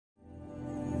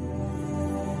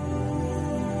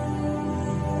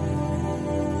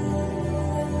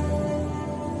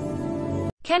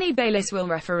Kenny Bayless will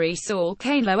referee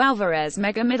Canelo Alvarez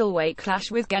mega middleweight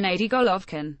clash with Gennady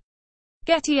Golovkin.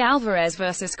 Getty Alvarez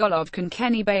vs Golovkin.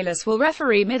 Kenny Bayless will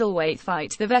referee middleweight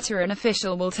fight. The veteran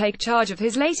official will take charge of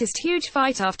his latest huge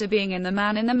fight after being in the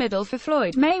man-in-the-middle for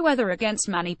Floyd Mayweather against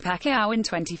Manny Pacquiao in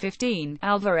 2015.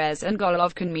 Alvarez and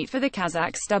Golovkin meet for the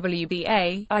Kazakhs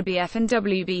WBA, IBF and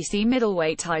WBC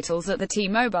middleweight titles at the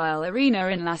T-Mobile Arena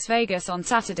in Las Vegas on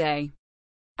Saturday.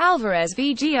 Alvarez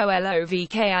v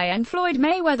Golovkin. Floyd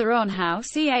Mayweather on how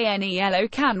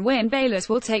Canelo can win. Bayless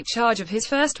will take charge of his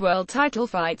first world title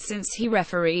fight since he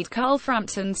refereed Carl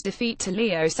Frampton's defeat to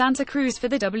Leo Santa Cruz for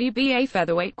the WBA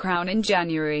featherweight crown in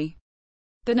January.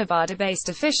 The Nevada-based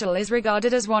official is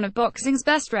regarded as one of boxing's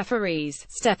best referees.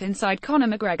 Step inside Conor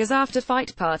McGregor's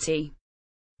after-fight party.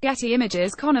 Getty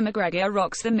Images. Conor McGregor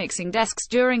rocks the mixing desks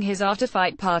during his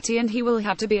after-fight party, and he will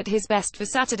have to be at his best for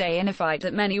Saturday in a fight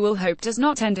that many will hope does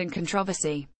not end in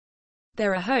controversy.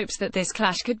 There are hopes that this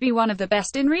clash could be one of the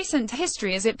best in recent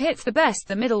history as it pits the best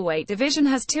the middleweight division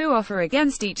has to offer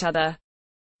against each other.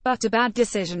 But a bad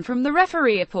decision from the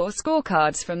referee or poor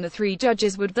scorecards from the three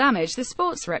judges would damage the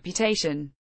sport's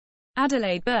reputation.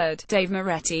 Adelaide Bird, Dave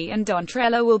Moretti and Don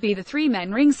Trello will be the three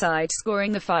men ringside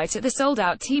scoring the fight at the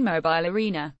sold-out T-Mobile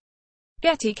Arena.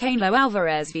 Getty. Canelo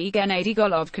Alvarez v Gennady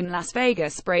Golovkin. Las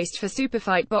Vegas braced for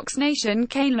superfight. Box Nation.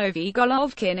 Canelo v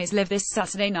Golovkin is live this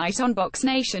Saturday night on Box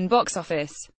Nation Box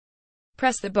Office.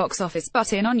 Press the box office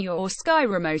button on your Sky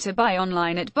remote or buy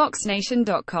online at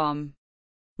boxnation.com.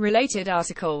 Related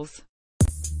articles.